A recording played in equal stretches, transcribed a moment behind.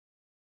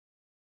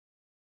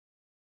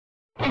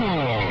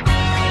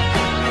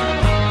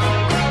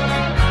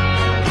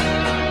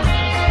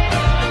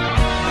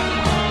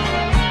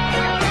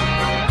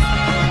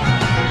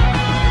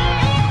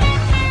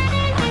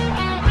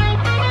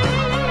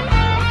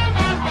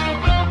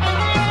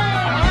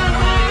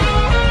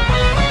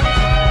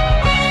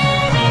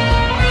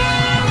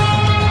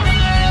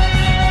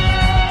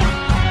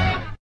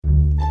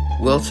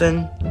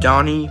Wilson,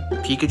 Donnie,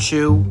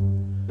 Pikachu,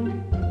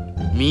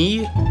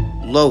 me,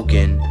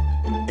 Logan,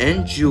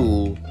 and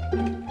Jewel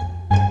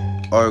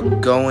are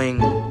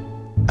going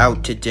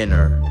out to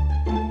dinner.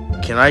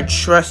 Can I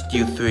trust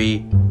you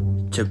three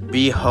to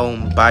be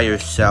home by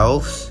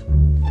yourselves?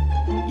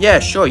 Yeah,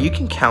 sure, you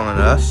can count on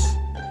us.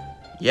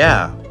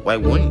 Yeah, why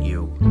wouldn't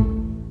you?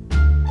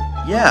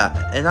 Yeah,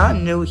 and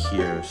I'm new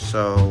here,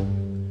 so...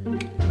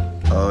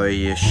 Are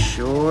you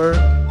sure?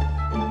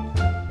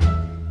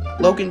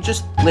 Logan,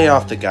 just lay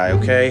off the guy,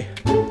 okay?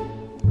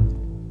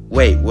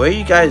 Wait, where are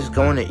you guys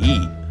going to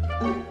eat?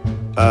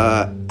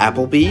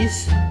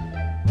 Applebee's?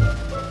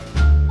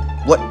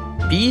 What?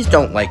 Bees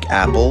don't like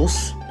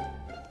apples.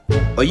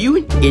 Are you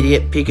an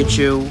idiot,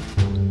 Pikachu?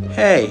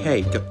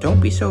 Hey, don't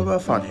be so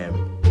rough on him.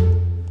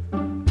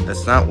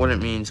 That's not what it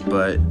means,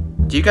 but...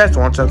 Do you guys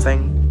want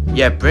something?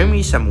 Yeah, bring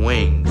me some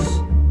wings.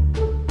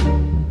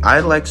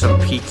 I'd like some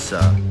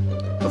pizza.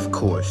 Of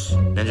course.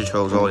 Ninja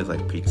Turtles always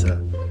like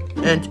pizza.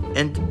 And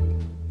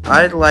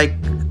I'd like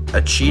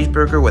a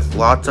cheeseburger with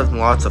lots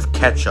of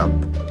ketchup.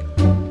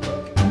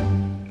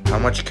 How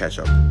much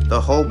ketchup?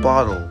 The whole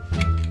bottle.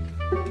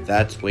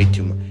 That's way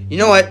too much. You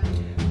know what?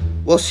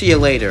 We'll see you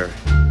later.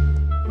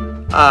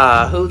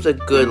 Ah, who's a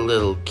good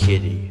little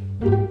kitty?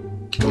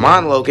 Come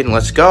on, Logan,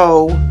 let's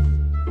go.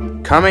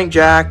 Coming,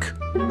 Jack.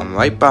 I'm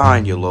right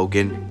behind you,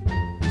 Logan.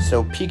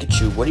 So,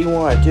 Pikachu, what do you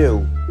want to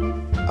do?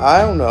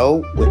 I don't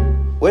know.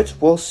 Where's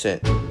Wilson?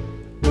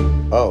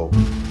 Oh.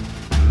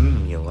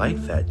 You like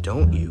that,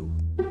 don't you?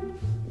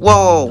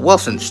 Whoa,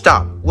 Wilson,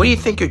 stop. What do you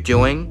think you're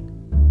doing?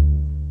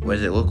 What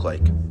does it look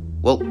like?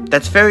 Well,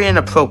 that's very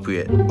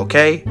inappropriate,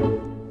 okay?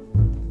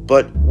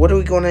 But what are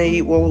we gonna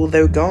eat while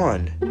they're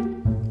gone?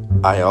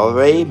 I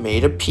already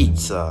made a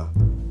pizza.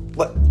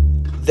 What?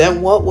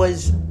 Then what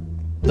was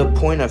the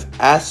point of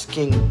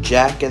asking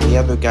Jack and the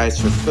other guys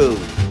for food?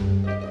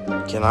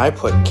 Can I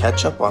put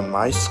ketchup on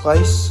my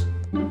slice?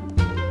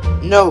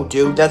 No,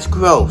 dude, that's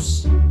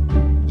gross.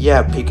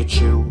 Yeah,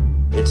 Pikachu,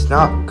 it's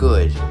not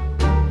good.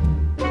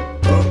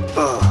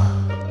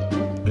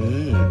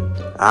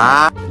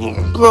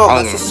 Bro,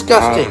 that's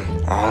disgusting.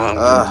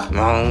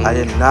 I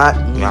did not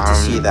need to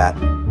see that.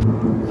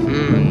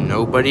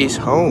 Nobody's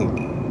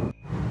home.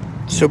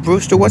 So,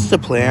 Brewster, what's the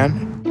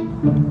plan?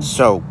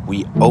 So,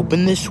 we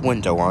open this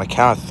window on a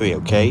count of 3,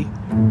 okay?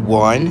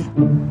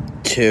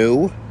 1,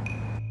 2,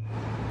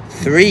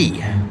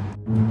 3.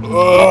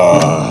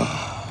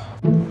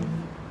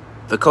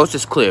 The coast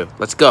is clear.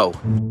 Let's go.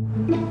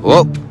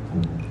 Whoa.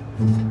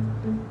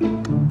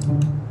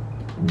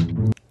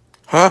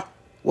 Huh?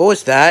 What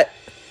was that?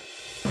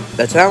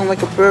 That sounded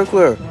like a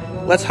burglar.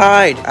 Let's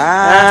hide.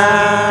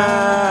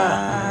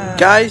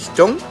 Guys,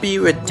 don't be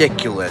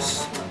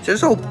ridiculous.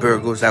 There's no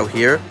burglars out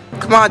here.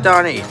 Come on,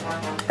 Donnie.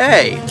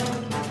 Hey.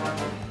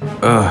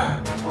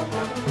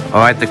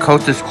 Alright, the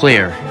coast is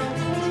clear.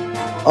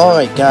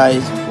 Alright,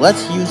 guys.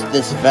 Let's use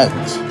this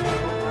vent.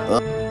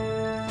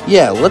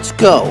 Yeah, let's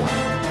go.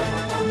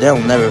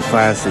 They'll never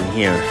find us in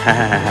here.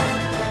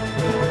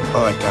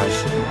 Alright,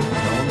 guys. No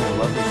one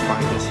will ever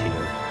find us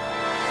here.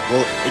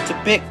 Well, it's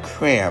a bit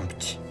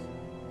cramped.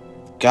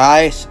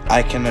 Guys,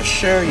 I can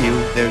assure you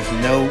there's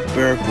no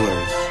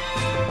burglars.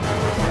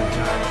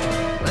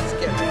 Let's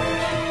get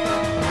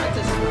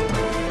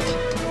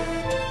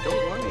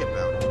Don't worry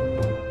about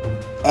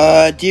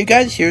it. Do you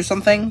guys hear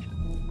something?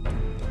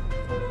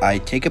 I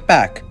take it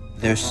back.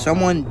 There's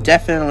someone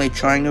definitely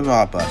trying to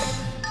rob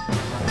us.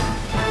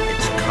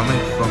 It's coming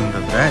from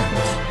the vent.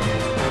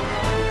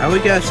 How are we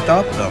gonna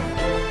stop them?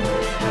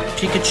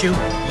 Pikachu,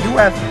 you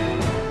have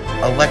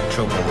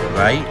Electro Ball,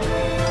 right?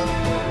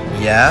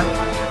 Yeah?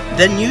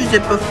 Then use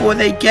it before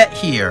they get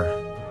here.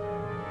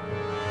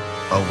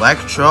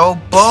 Electro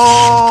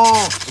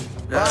Ball!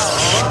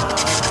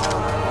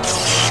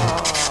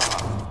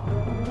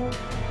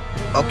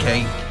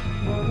 Okay,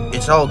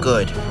 it's all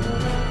good.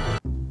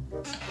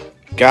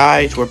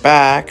 Guys, we're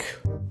back.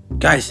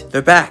 Guys,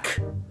 they're back.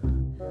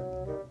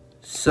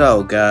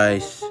 So,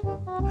 guys,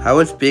 how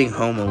was being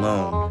home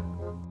alone?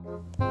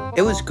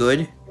 It was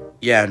good.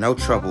 Yeah, no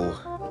trouble.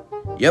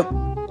 Yep,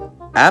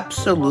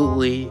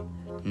 absolutely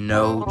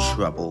no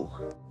trouble.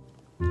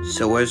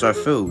 So where's our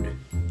food?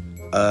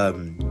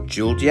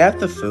 Jewel, do you have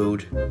the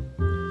food?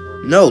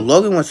 No,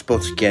 Logan was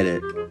supposed to get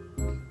it.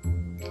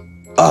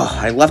 Oh,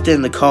 I left it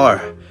in the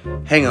car.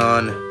 Hang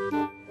on.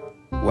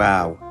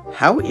 Wow,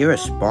 how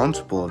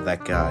irresponsible of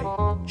that guy.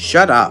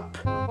 Shut up.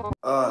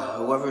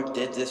 Whoever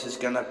did this is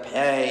gonna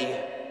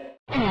pay.